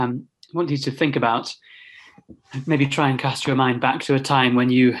I want you to think about, maybe try and cast your mind back to a time when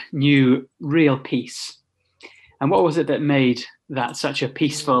you knew real peace. And what was it that made that such a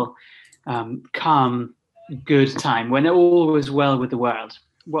peaceful, calm, good time when all was well with the world?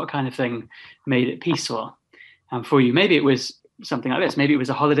 What kind of thing made it peaceful for you? Maybe it was something like this. Maybe it was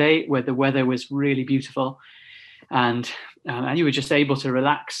a holiday where the weather was really beautiful and you were just able to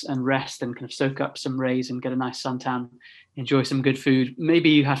relax and rest and kind of soak up some rays and get a nice suntan, enjoy some good food. Maybe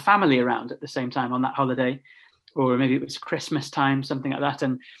you had family around at the same time on that holiday, or maybe it was Christmas time, something like that,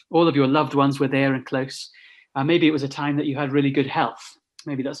 and all of your loved ones were there and close. Maybe it was a time that you had really good health.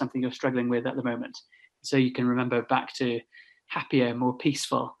 Maybe that's something you're struggling with at the moment. So you can remember back to happier, more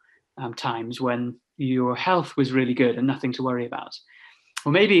peaceful times when your health was really good and nothing to worry about.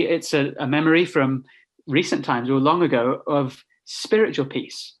 Or maybe it's a memory from recent times or long ago of spiritual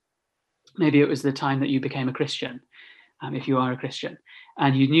peace. Maybe it was the time that you became a Christian, if you are a Christian,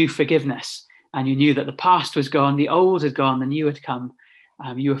 and you knew forgiveness, and you knew that the past was gone, the old had gone, the new had come.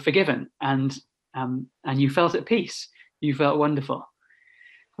 You were forgiven, and you felt at peace. You felt wonderful.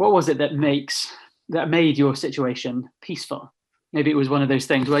 What was it that made your situation peaceful? Maybe it was one of those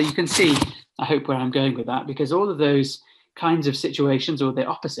things where you can see, I hope, where I'm going with that, because all of those kinds of situations, or their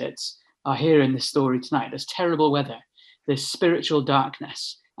opposites, are here in this story tonight. There's terrible weather, there's spiritual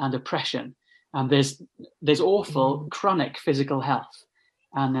darkness and oppression, and there's awful chronic physical health,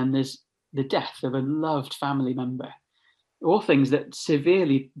 and then there's the death of a loved family member. All things that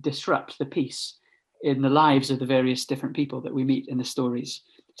severely disrupt the peace in the lives of the various different people that we meet in the stories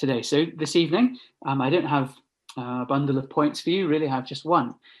today. So this evening, I don't have a bundle of points for you, really I have just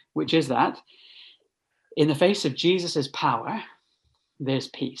one, which is that in the face of Jesus's power, there's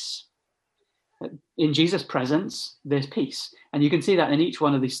peace. In Jesus' presence, there's peace. And you can see that in each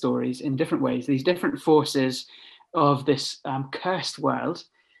one of these stories in different ways, these different forces of this cursed world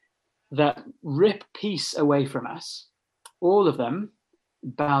that rip peace away from us. All of them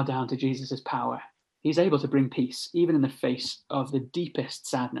bow down to Jesus' power. He's able to bring peace, even in the face of the deepest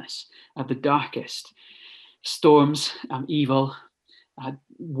sadness, of the darkest storms, evil,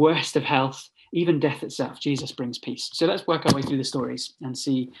 worst of health, even death itself. Jesus brings peace. So let's work our way through the stories and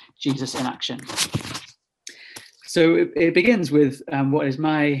see Jesus in action. So it begins with what is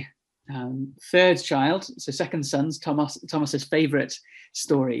my third child, so second son's, Thomas's favourite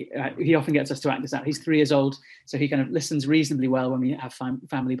story. He often gets us to act this out. He's 3 years old, so he kind of listens reasonably well when we have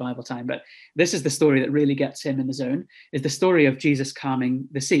family Bible time. But this is the story that really gets him in the zone, is the story of Jesus calming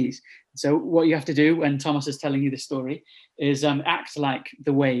the seas. So what you have to do when Thomas is telling you the story is act like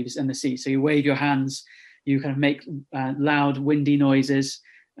the waves and the sea. So you wave your hands, you kind of make loud, windy noises,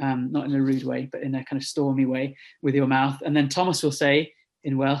 not in a rude way, but in a kind of stormy way with your mouth. And then Thomas will say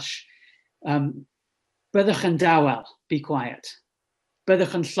in Welsh, Byddwch yn dawel, be quiet.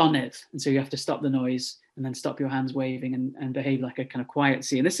 Byddwch yn llonydd. And so you have to stop the noise and then stop your hands waving and behave like a kind of quiet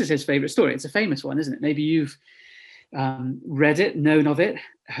sea. And this is his favourite story. It's a famous one, isn't it? Maybe you've read it, known of it,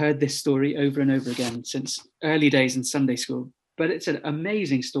 heard this story over and over again since early days in Sunday school. But it's an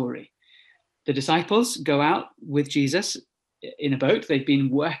amazing story. The disciples go out with Jesus in a boat. They've been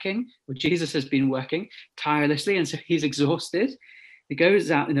working, or Jesus has been working tirelessly, and so he's exhausted. He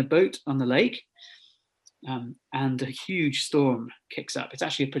goes out in a boat on the lake, and a huge storm kicks up. It's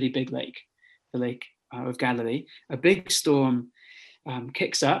actually a pretty big lake, the Lake of Galilee. A big storm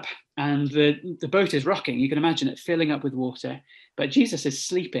kicks up, and the boat is rocking. You can imagine it filling up with water, but Jesus is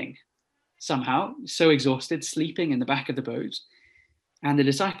sleeping somehow, so exhausted, sleeping in the back of the boat, and the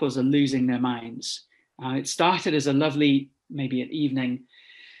disciples are losing their minds. It started as a lovely, maybe an evening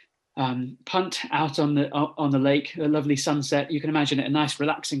punt out on the lake, a lovely sunset. You can imagine it a nice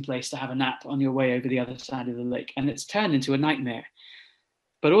relaxing place to have a nap on your way over the other side of the lake, and it's turned into a nightmare.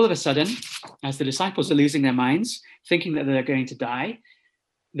 But all of a sudden, as the disciples are losing their minds, thinking that they're going to die,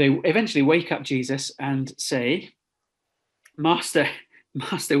 they eventually wake up Jesus and say, Master,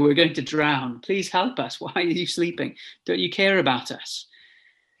 we're going to drown. Please help us. Why are you sleeping? Don't you care about us?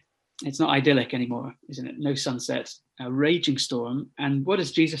 It's not idyllic anymore, isn't it? No sunset, a raging storm. And what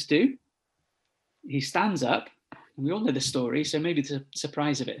does Jesus do? He stands up, and we all know the story, so maybe the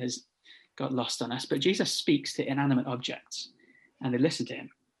surprise of it has got lost on us, but Jesus speaks to inanimate objects, and they listen to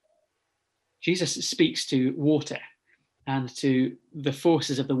him. Jesus speaks to water and to the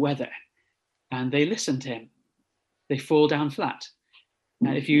forces of the weather, and they listen to him. They fall down flat.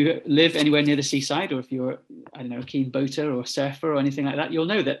 If you live anywhere near the seaside, or if you're, a keen boater or surfer or anything like that, you'll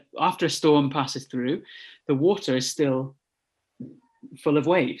know that after a storm passes through, the water is still full of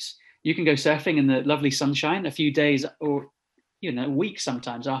waves. You can go surfing in the lovely sunshine a few days or, weeks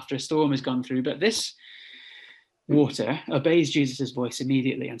sometimes after a storm has gone through. But this water, obeys Jesus' voice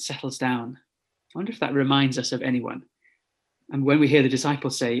immediately and settles down. I wonder if that reminds us of anyone. And when we hear the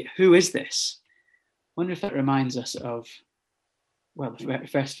disciples say, "Who is this?" I wonder if that reminds us of, well, the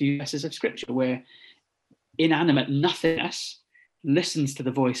first few verses of Scripture, where inanimate nothingness listens to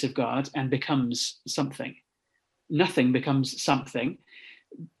the voice of God and becomes something. Nothing becomes something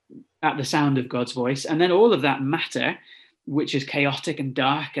at the sound of God's voice. And then all of that matter, which is chaotic and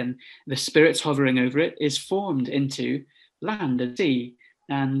dark and the spirits hovering over it, is formed into land and sea,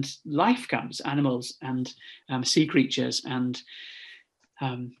 and life comes, animals and sea creatures and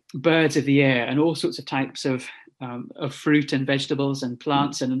birds of the air and all sorts of types of fruit and vegetables and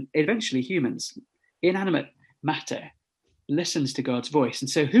plants and eventually humans. Inanimate matter listens to God's voice. And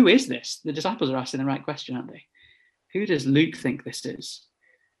so who is this? The disciples are asking the right question, aren't they? Who does Luke think this is?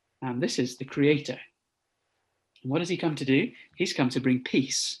 This is the Creator. And what does he come to do? He's come to bring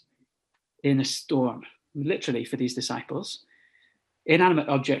peace in a storm, literally, for these disciples. Inanimate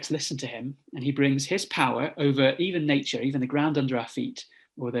objects listen to him, and he brings his power over even nature, even the ground under our feet,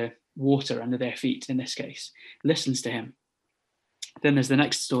 or the water under their feet in this case, listens to him. Then there's the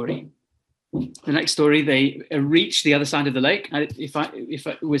next story. The next story, they reach the other side of the lake. If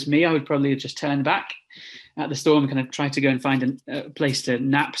it was me, I would probably have just turned back at the storm and kind of try to go and find a place to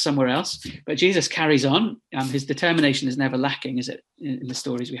nap somewhere else. But Jesus carries on. His determination is never lacking, is it, in the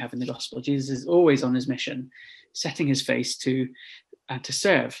stories we have in the gospel. Jesus is always on his mission, setting his face to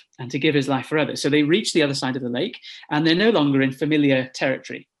serve and to give his life for others. So they reach the other side of the lake, and they're no longer in familiar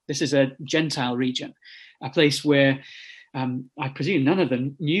territory. This is a Gentile region, a place where I presume none of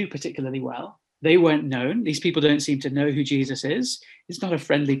them knew particularly well. They weren't known. These people don't seem to know who Jesus is. It's not a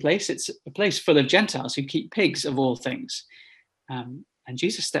friendly place. It's a place full of Gentiles who keep pigs, of all things. And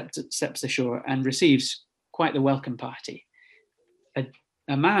Jesus steps ashore and receives quite the welcome party.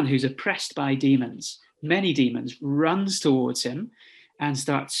 A man who's oppressed by demons, many demons, runs towards him and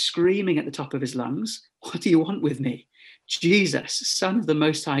starts screaming at the top of his lungs, "What do you want with me? Jesus, Son of the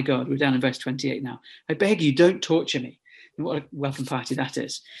Most High God." We're down in verse 28 now. "I beg you, don't torture me." And what a welcome party that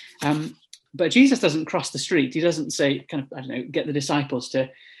is. But Jesus doesn't cross the street. He doesn't say, get the disciples to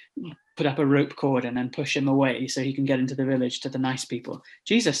put up a rope cordon and push him away so he can get into the village to the nice people.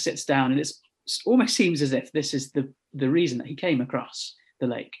 Jesus sits down, and it almost seems as if this is the reason that he came across the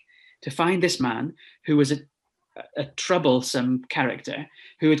lake, to find this man who was a troublesome character,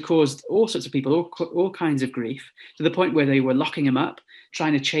 who had caused all sorts of people all kinds of grief, to the point where they were locking him up,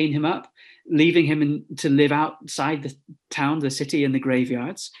 trying to chain him up, leaving him to live outside the town, the city, in the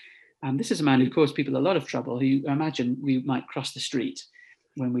graveyards. This is a man who caused people a lot of trouble, who I imagine we might cross the street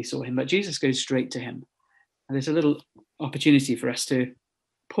when we saw him. But Jesus goes straight to him. And there's a little opportunity for us to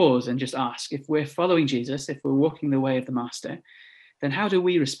pause and just ask, if we're following Jesus, if we're walking the way of the Master, then how do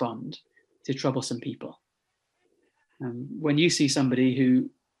we respond to troublesome people? When you see somebody who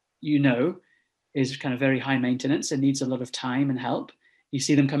you know is kind of very high maintenance and needs a lot of time and help, you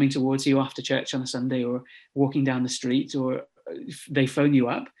see them coming towards you after church on a Sunday, or walking down the street, or they phone you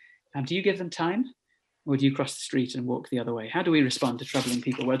up, do you give them time, or do you cross the street and walk the other way? How do we respond to troubling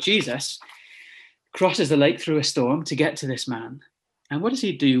people? Well, Jesus crosses the lake through a storm to get to this man. And what does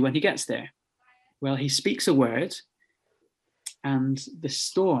he do when he gets there? Well, he speaks a word, and the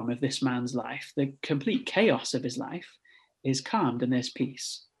storm of this man's life, the complete chaos of his life, is calmed, and there's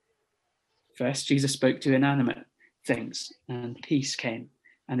peace. First, Jesus spoke to inanimate things, and peace came,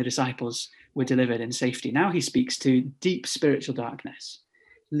 and the disciples were delivered in safety. Now he speaks to deep spiritual darkness,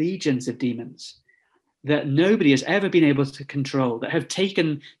 legions of demons that nobody has ever been able to control, that have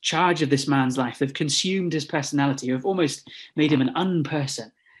taken charge of this man's life, that have consumed his personality, who have almost made him an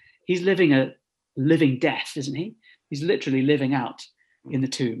unperson. He's living a living death, isn't he? He's literally living out in the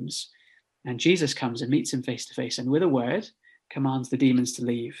tombs. And Jesus comes and meets him face to face, and with a word commands the demons to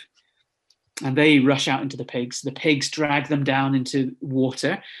leave. And they rush out into the pigs. The pigs drag them down into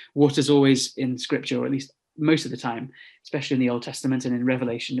water. Water's always in Scripture, or at least most of the time, especially in the Old Testament and in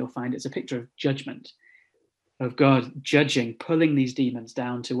Revelation, you'll find it's a picture of judgment, of God judging, pulling these demons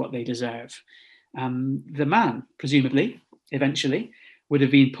down to what they deserve. The man, presumably, eventually, would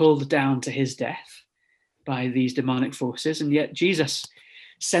have been pulled down to his death by these demonic forces, and yet Jesus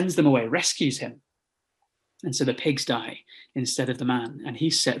sends them away, rescues him. And so the pigs die instead of the man, and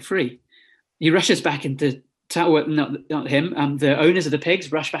he's set free. He rushes back into town, not him, the owners of the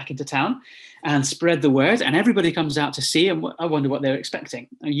pigs rush back into town and spread the word, and everybody comes out to see, and I wonder what they're expecting.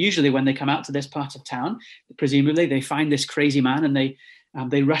 Usually when they come out to this part of town, presumably they find this crazy man,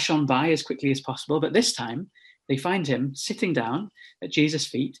 and they rush on by as quickly as possible. But this time they find him sitting down at Jesus'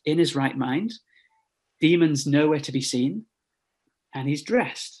 feet in his right mind, demons nowhere to be seen, and he's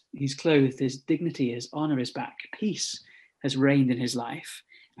dressed. He's clothed, his dignity, his honor is back. Peace has reigned in his life.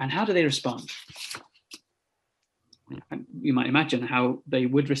 And how do they respond? You might imagine how they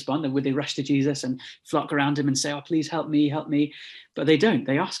would respond. Would they rush to Jesus and flock around him and say, oh, please help me, help me? But they don't.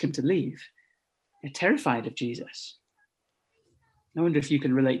 They ask him to leave. They're terrified of Jesus. I wonder if you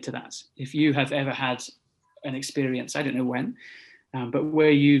can relate to that. If you have ever had an experience, I don't know when, but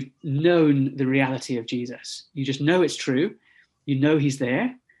where you've known the reality of Jesus. You just know it's true. You know he's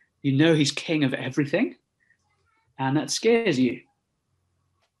there. You know he's king of everything. And that scares you.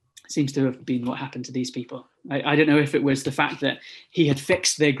 Seems to have been what happened to these people. I don't know if it was the fact that he had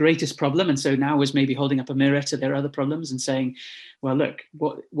fixed their greatest problem and so now was maybe holding up a mirror to their other problems and saying, well, look,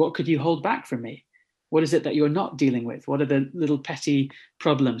 what could you hold back from me? What is it that you're not dealing with? What are the little petty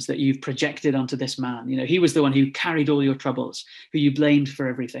problems that you've projected onto this man? You know, he was the one who carried all your troubles, who you blamed for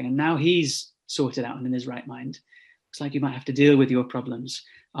everything. And now he's sorted out and in his right mind. Looks like you might have to deal with your problems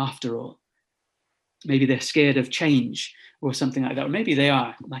after all. Maybe they're scared of change or something like that. Or maybe they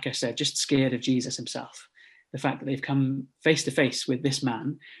are, like I said, just scared of Jesus himself. The fact that they've come face to face with this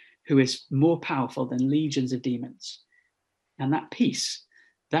man who is more powerful than legions of demons. And that peace,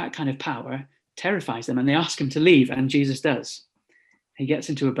 that kind of power terrifies them and they ask him to leave, and Jesus does. He gets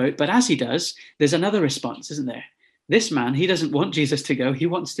into a boat, but as he does, there's another response, isn't there? This man, he doesn't want Jesus to go. He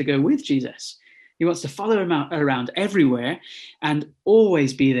wants to go with Jesus. He wants to follow him around everywhere and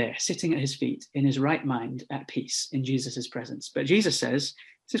always be there, sitting at his feet, in his right mind, at peace, in Jesus' presence. But Jesus says,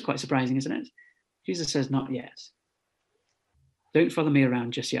 this is quite surprising, isn't it? Jesus says, not yet. Don't follow me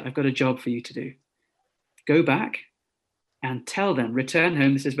around just yet. I've got a job for you to do. Go back and tell them, return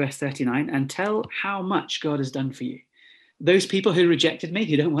home, this is verse 39, and tell how much God has done for you. Those people who rejected me,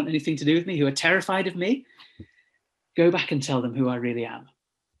 who don't want anything to do with me, who are terrified of me, go back and tell them who I really am.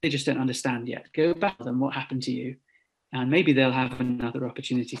 They just don't understand yet. Go back to them what happened to you, and maybe they'll have another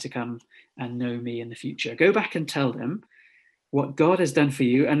opportunity to come and know me in the future. Go back and tell them what God has done for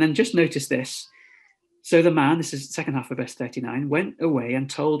you, and then just notice this. So the man, this is the second half of verse 39, went away and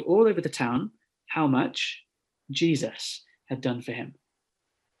told all over the town how much Jesus had done for him.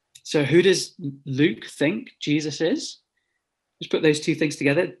 So who does Luke think Jesus is? Just put those two things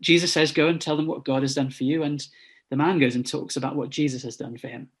together. Jesus says, go and tell them what God has done for you. And the man goes and talks about what Jesus has done for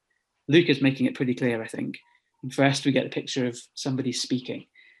him. Luke is making it pretty clear, I think. And first we get a picture of somebody speaking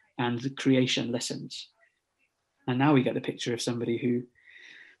and the creation listens. And now we get the picture of somebody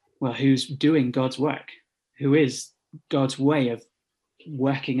who's doing God's work, who is God's way of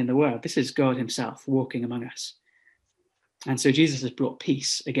working in the world. This is God himself walking among us. And so Jesus has brought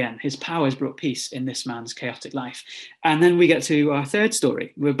peace again. His power has brought peace in this man's chaotic life. And then we get to our third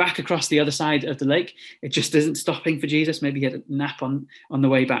story. We're back across the other side of the lake. It just isn't stopping for Jesus. Maybe he had a nap on the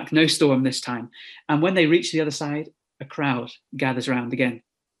way back. No storm this time. And when they reach the other side, a crowd gathers around again,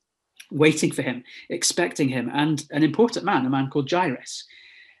 waiting for him, expecting him, and an important man, a man called Jairus.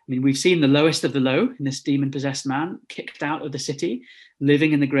 I mean, we've seen the lowest of the low in this demon-possessed man, kicked out of the city,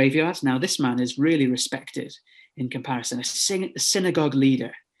 living in the graveyards. Now this man is really respected in comparison, a synagogue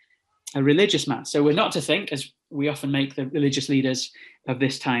leader, a religious man. So we're not to think, as we often make the religious leaders of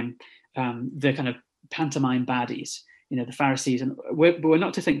this time, the kind of pantomime baddies, you know, the Pharisees. And we're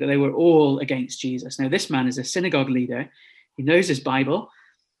not to think that they were all against Jesus. No, this man is a synagogue leader. He knows his Bible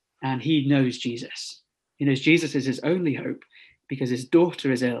and he knows Jesus. He knows Jesus is his only hope because his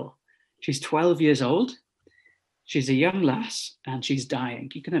daughter is ill. She's 12 years old. She's a young lass and she's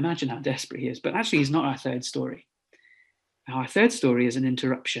dying. You can imagine how desperate he is. But actually, he's not our third story. Our third story is an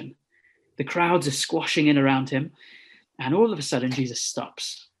interruption. The crowds are squashing in around him. And all of a sudden, Jesus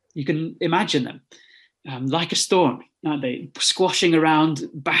stops. You can imagine them like a storm, aren't they? Squashing around,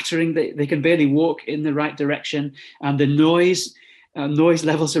 battering. They can barely walk in the right direction. And the noise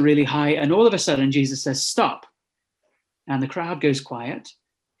levels are really high. And all of a sudden, Jesus says, stop. And the crowd goes quiet.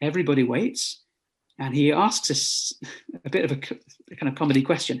 Everybody waits. And he asks us a bit of a kind of comedy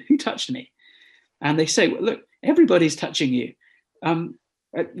question. Who touched me? And they say, well, look, everybody's touching you.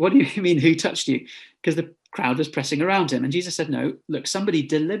 What do you mean, who touched you? Because the crowd was pressing around him. And Jesus said, no, look, somebody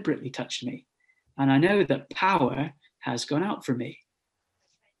deliberately touched me. And I know that power has gone out from me.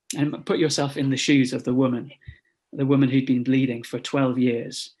 And put yourself in the shoes of the woman who'd been bleeding for 12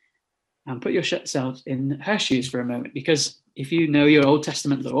 years. And put yourself in her shoes for a moment, because if you know your Old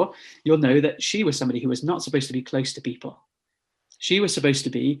Testament law, you'll know that she was somebody who was not supposed to be close to people. She was supposed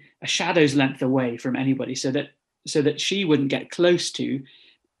to be a shadow's length away from anybody so that she wouldn't get close to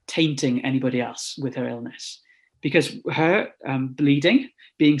tainting anybody else with her illness. Because her bleeding,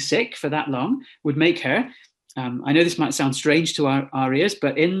 being sick for that long, would make her, I know this might sound strange to our ears,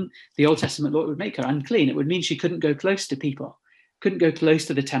 but in the Old Testament law, it would make her unclean. It would mean she couldn't go close to people. couldn't go close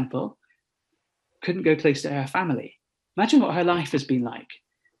to the temple, couldn't go close to her family. Imagine what her life has been like.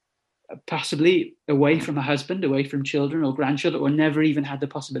 Possibly away from her husband, away from children or grandchildren, or never even had the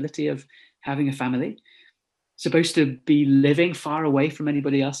possibility of having a family. Supposed to be living far away from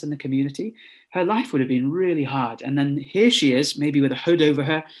anybody else in the community. Her life would have been really hard. And then here she is, maybe with a hood over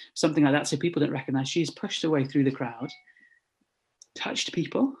her, something like that, so people don't recognize. She's pushed away through the crowd, touched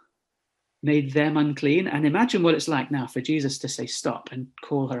people, made them unclean. And imagine what it's like now for Jesus to say stop and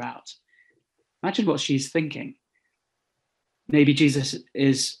call her out. Imagine what she's thinking. Maybe Jesus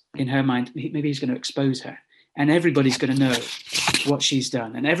is, in her mind, maybe he's going to expose her. And everybody's going to know what she's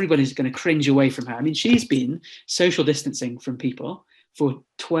done. And everybody's going to cringe away from her. I mean, she's been social distancing from people for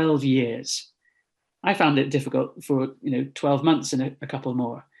 12 years. I found it difficult for 12 months and a couple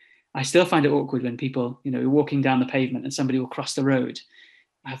more. I still find it awkward when people, walking down the pavement and somebody will cross the road.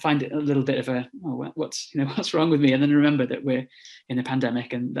 I find it a little bit of a, what's wrong with me? And then remember that we're in a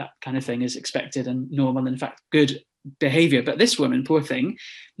pandemic and that kind of thing is expected and normal, and in fact, good behavior. But this woman, poor thing,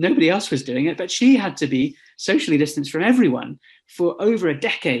 nobody else was doing it, but she had to be socially distanced from everyone for over a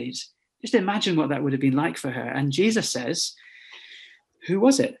decade. Just imagine what that would have been like for her. And Jesus says, who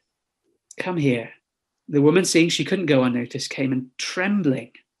was it? Come here. The woman, seeing she couldn't go unnoticed, came and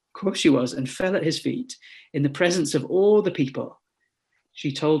trembling, of course she was, and fell at his feet in the presence of all the people.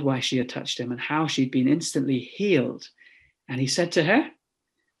 She told why she had touched him and how she'd been instantly healed. And he said to her,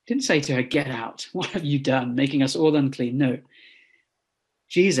 didn't say to her, get out. What have you done, making us all unclean? No.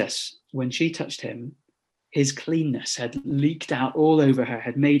 Jesus, when she touched him, his cleanness had leaked out all over her,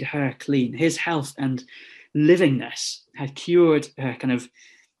 had made her clean. His health and livingness had cured her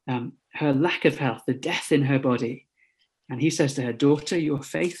her lack of health, the death in her body. And he says to her, daughter, your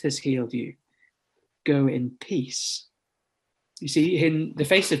faith has healed you. Go in peace. You see, in the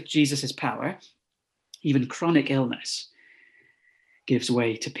face of Jesus' power, even chronic illness gives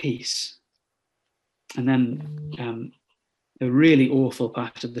way to peace. And then a really awful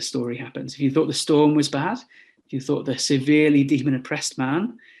part of the story happens. If you thought the storm was bad, if you thought the severely demon-oppressed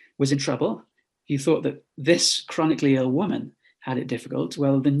man was in trouble, if you thought that this chronically ill woman had it difficult,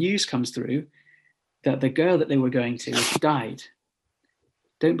 well, the news comes through that the girl that they were going to died.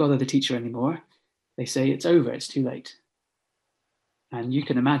 Don't bother the teacher anymore. They say it's over, it's too late. And you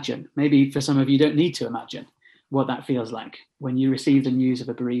can imagine, maybe for some of you don't need to imagine what that feels like when you receive the news of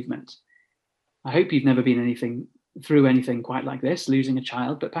a bereavement. I hope you've never been through anything quite like this, losing a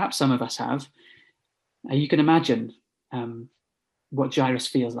child, but perhaps some of us have. You can imagine what Jairus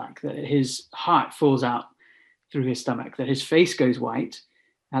feels like, that his heart falls out through his stomach, that his face goes white,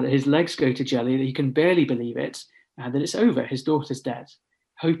 that his legs go to jelly, that he can barely believe it, that it's over, his daughter's dead,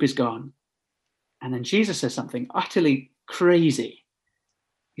 hope is gone. And then Jesus says something utterly crazy.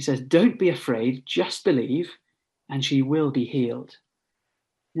 He says, don't be afraid, just believe, and she will be healed.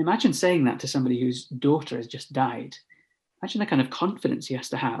 And imagine saying that to somebody whose daughter has just died. Imagine the kind of confidence he has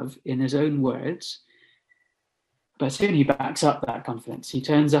to have in his own words. But soon he backs up that confidence. He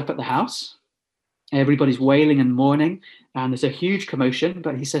turns up at the house. Everybody's wailing and mourning, and there's a huge commotion,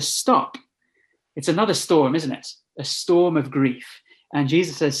 but he says, stop. It's another storm, isn't it? A storm of grief. And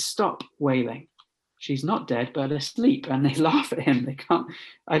Jesus says, stop wailing. She's not dead, but asleep. And they laugh at him. They can't,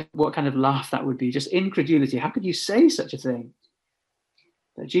 what kind of laugh that would be? Just incredulity. How could you say such a thing?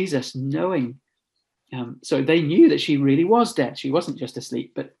 But Jesus, knowing, so they knew that she really was dead. She wasn't just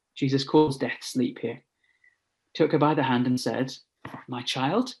asleep, but Jesus calls death sleep here. Took her by the hand and said, my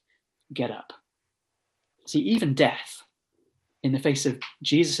child, get up. See, even death, in the face of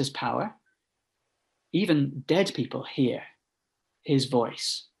Jesus' power, even dead people hear his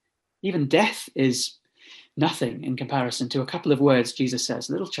voice. Even death is nothing in comparison to a couple of words Jesus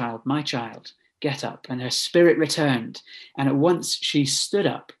says, little child, my child, get up. And her spirit returned. And at once she stood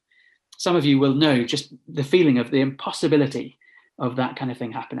up. Some of you will know just the feeling of the impossibility of that kind of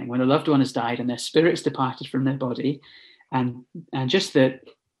thing happening when a loved one has died and their spirit's departed from their body. And just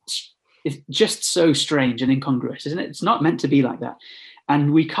it's just so strange and incongruous, isn't it? It's not meant to be like that.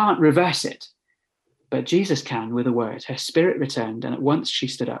 And we can't reverse it. But Jesus can with a word. Her spirit returned, and at once she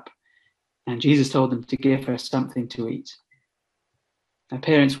stood up. And Jesus told them to give her something to eat. Her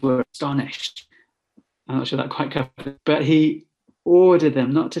parents were astonished. I'm not sure that quite covered it, but he ordered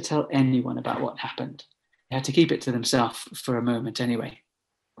them not to tell anyone about what happened. They had to keep it to themselves for a moment anyway.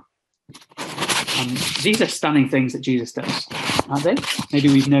 These are stunning things that Jesus does, aren't they? Maybe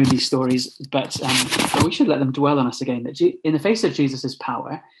we've known these stories, but we should let them dwell on us again. That in the face of Jesus'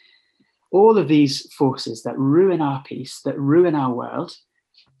 power, all of these forces that ruin our peace, that ruin our world,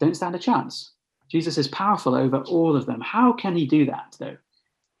 don't stand a chance. Jesus is powerful over all of them. How can he do that, though?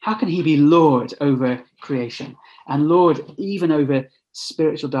 How can he be Lord over creation and Lord even over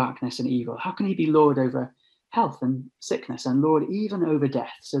spiritual darkness and evil? How can he be Lord over health and sickness and Lord even over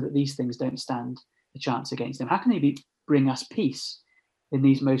death, so that these things don't stand a chance against him? How can he bring us peace in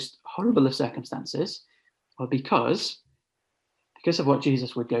these most horrible of circumstances? Well, because of what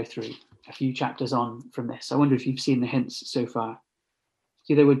Jesus would go through a few chapters on from this. I wonder if you've seen the hints so far.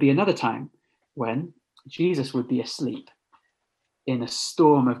 See, there would be another time when Jesus would be asleep in a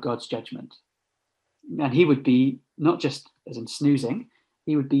storm of God's judgment. And he would be not just as in snoozing,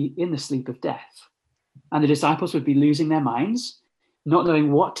 he would be in the sleep of death. And the disciples would be losing their minds, not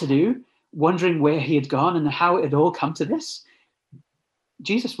knowing what to do, wondering where he had gone and how it had all come to this.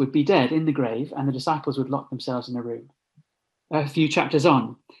 Jesus would be dead in the grave, and the disciples would lock themselves in a room. A few chapters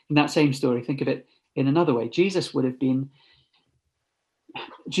on, in that same story, think of it in another way. Jesus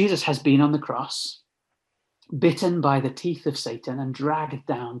has been on the cross, bitten by the teeth of Satan and dragged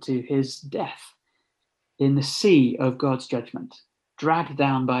down to his death in the sea of God's judgment, dragged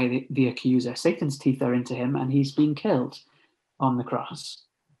down by the accuser. Satan's teeth are into him, and he's been killed on the cross.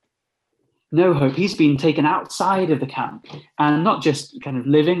 No hope. He's been taken outside of the camp, and not just kind of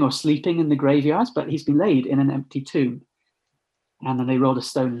living or sleeping in the graveyards, but he's been laid in an empty tomb. And then they rolled a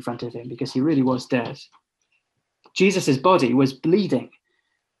stone in front of him because he really was dead. Jesus's body was bleeding,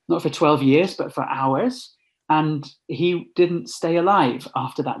 not for 12 years, but for hours. And he didn't stay alive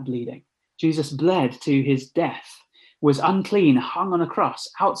after that bleeding. Jesus bled to his death, was unclean, hung on a cross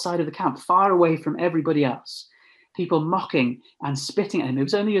outside of the camp, far away from everybody else. People mocking and spitting at him. It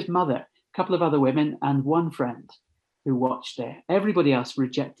was only his mother, a couple of other women, and one friend who watched there. Everybody else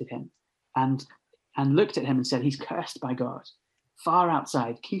rejected him and looked at him and said, he's cursed by God. Far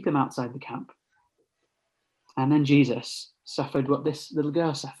outside, keep him outside the camp. And then Jesus suffered what this little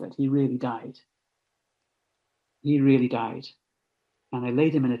girl suffered. He really died. He really died. And they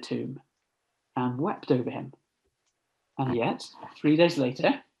laid him in a tomb and wept over him. And yet, 3 days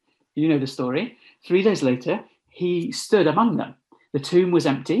later, you know the story, 3 days later, he stood among them. The tomb was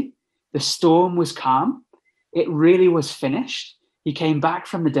empty. The storm was calm. It really was finished. He came back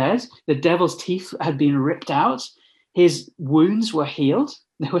from the dead. The devil's teeth had been ripped out. His wounds were healed.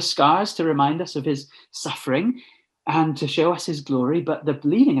 There were scars to remind us of his suffering and to show us his glory, but the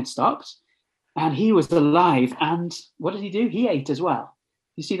bleeding had stopped and he was alive. And what did he do? He ate as well.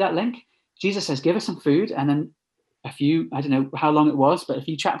 You see that link? Jesus says, give us some food. And then a few, I don't know how long it was, but a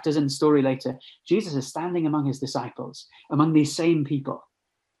few chapters in the story later, Jesus is standing among his disciples, among these same people,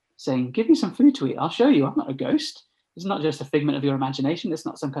 saying, give me some food to eat. I'll show you. I'm not a ghost. It's not just a figment of your imagination. It's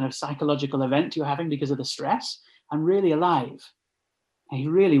not some kind of psychological event you're having because of the stress. I'm really alive. And he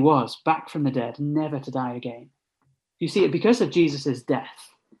really was back from the dead, never to die again. You see it because of Jesus'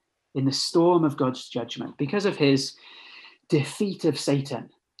 death in the storm of God's judgment, because of his defeat of Satan,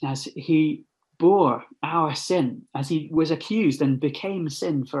 as he bore our sin, as he was accused and became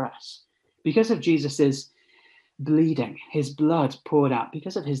sin for us, because of Jesus' bleeding, his blood poured out,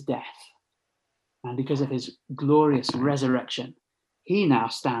 because of his death, and because of his glorious resurrection, he now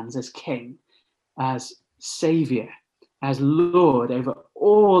stands as king, as savior, as Lord over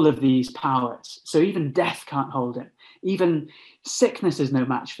all of these powers. So even death can't hold him. Even sickness is no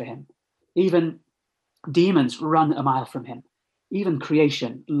match for him. Even demons run a mile from him. Even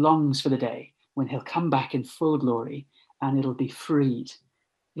creation longs for the day when he'll come back in full glory and it'll be freed.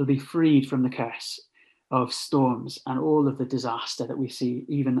 It'll be freed from the curse of storms and all of the disaster that we see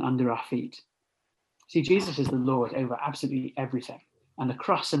even under our feet. See, Jesus is the Lord over absolutely everything. And the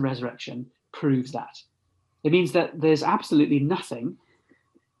cross and resurrection proves that. It means that there's absolutely nothing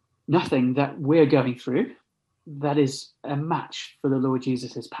that we're going through that is a match for the Lord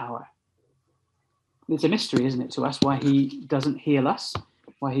Jesus' power. It's a mystery, isn't it, to us, why he doesn't heal us,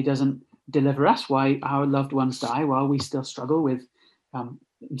 why he doesn't deliver us, why our loved ones die while we still struggle with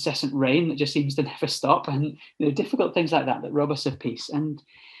incessant rain that just seems to never stop, and difficult things like that rob us of peace. And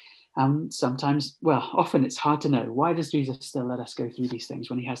sometimes, often it's hard to know, why does Jesus still let us go through these things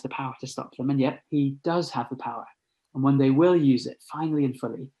when he has the power to stop them? And yet he does have the power, and one day will use it finally and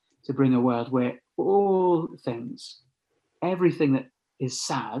fully to bring a world where all things, everything that is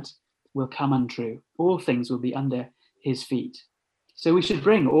sad, will come untrue. All things will be under his feet. So we should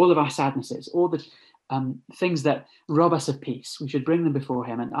bring all of our sadnesses, all the things that rob us of peace, we should bring them before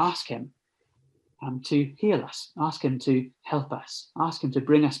him and ask him to heal us, ask him to help us, ask him to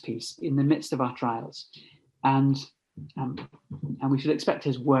bring us peace in the midst of our trials. And we should expect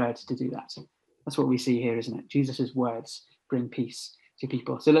his word to do that. That's what we see here, isn't it? Jesus' words bring peace to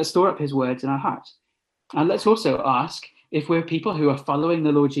people. So let's store up his words in our heart. And let's also ask, if we're people who are following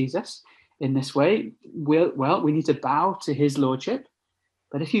the Lord Jesus in this way, we need to bow to his lordship.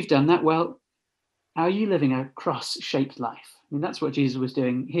 But if you've done that, well, are you living a cross-shaped life? I mean, that's what Jesus was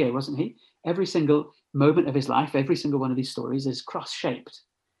doing here, wasn't he? Every single moment of his life, every single one of these stories is cross-shaped.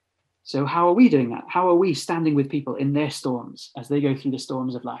 So how are we doing that? How are we standing with people in their storms as they go through the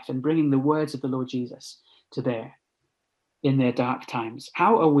storms of life and bringing the words of the Lord Jesus to bear in their dark times?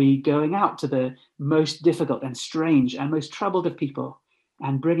 How are we going out to the most difficult and strange and most troubled of people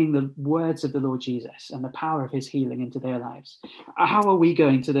and bringing the words of the Lord Jesus and the power of his healing into their lives? How are we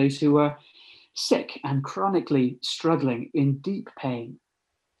going to those who are sick and chronically struggling in deep pain,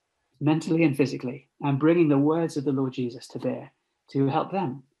 mentally and physically, and bringing the words of the Lord Jesus to bear to help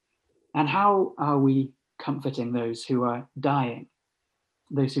them? And how are we comforting those who are dying,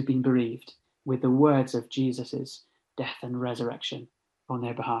 those who've been bereaved, with the words of Jesus's death and resurrection on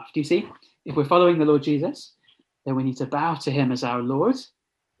their behalf? Do you see? If we're following the Lord Jesus, then we need to bow to him as our Lord,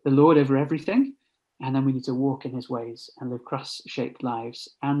 the Lord over everything, and then we need to walk in his ways and live cross-shaped lives.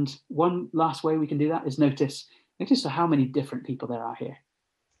 And one last way we can do that is notice how many different people there are here.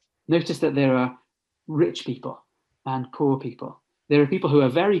 Notice that there are rich people and poor people. There are people who are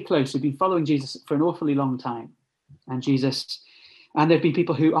very close, who've been following Jesus for an awfully long time. And there have been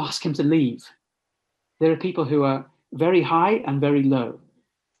people who ask him to leave. There are people who are very high and very low.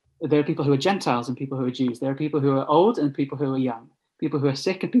 There are people who are Gentiles and people who are Jews. There are people who are old and people who are young. People who are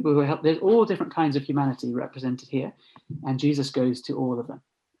sick and people who are healthy. There's all different kinds of humanity represented here. And Jesus goes to all of them.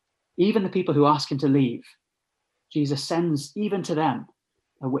 Even the people who ask him to leave, Jesus sends even to them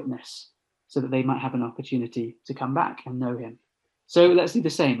a witness so that they might have an opportunity to come back and know him. So let's do the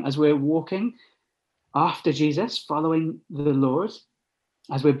same as we're walking after Jesus, following the Lord,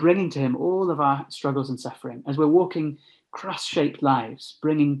 as we're bringing to him all of our struggles and suffering, as we're walking cross-shaped lives,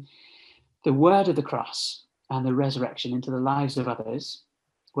 bringing the word of the cross and the resurrection into the lives of others.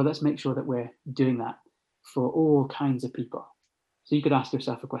 Well, let's make sure that we're doing that for all kinds of people. So you could ask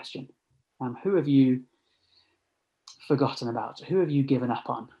yourself a question. Who have you forgotten about? Who have you given up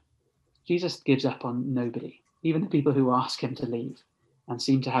on? Jesus gives up on nobody, even the people who ask him to leave and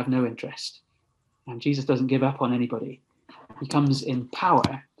seem to have no interest. And Jesus doesn't give up on anybody. He comes in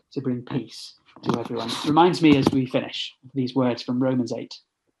power to bring peace to everyone. It reminds me as we finish these words from Romans 8.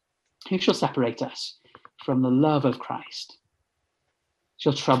 Who shall separate us from the love of Christ?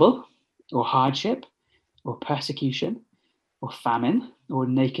 Shall trouble or hardship or persecution or famine or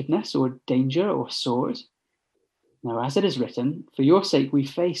nakedness or danger or sword? Now, as it is written, for your sake we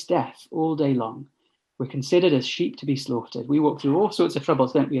face death all day long. We're considered as sheep to be slaughtered. We walk through all sorts of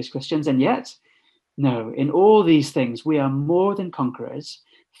troubles, don't we, as Christians? And yet, no, in all these things we are more than conquerors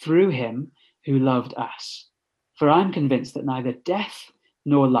through him who loved us. For I'm convinced that neither death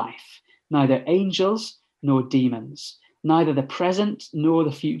nor life, neither angels nor demons, neither the present nor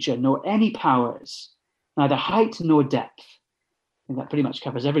the future, nor any powers, neither height nor depth. And that pretty much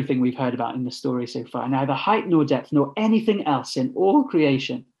covers everything we've heard about in the story so far. Neither height nor depth nor anything else in all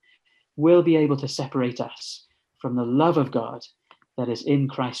creation will be able to separate us from the love of God that is in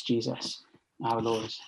Christ Jesus, our Lord.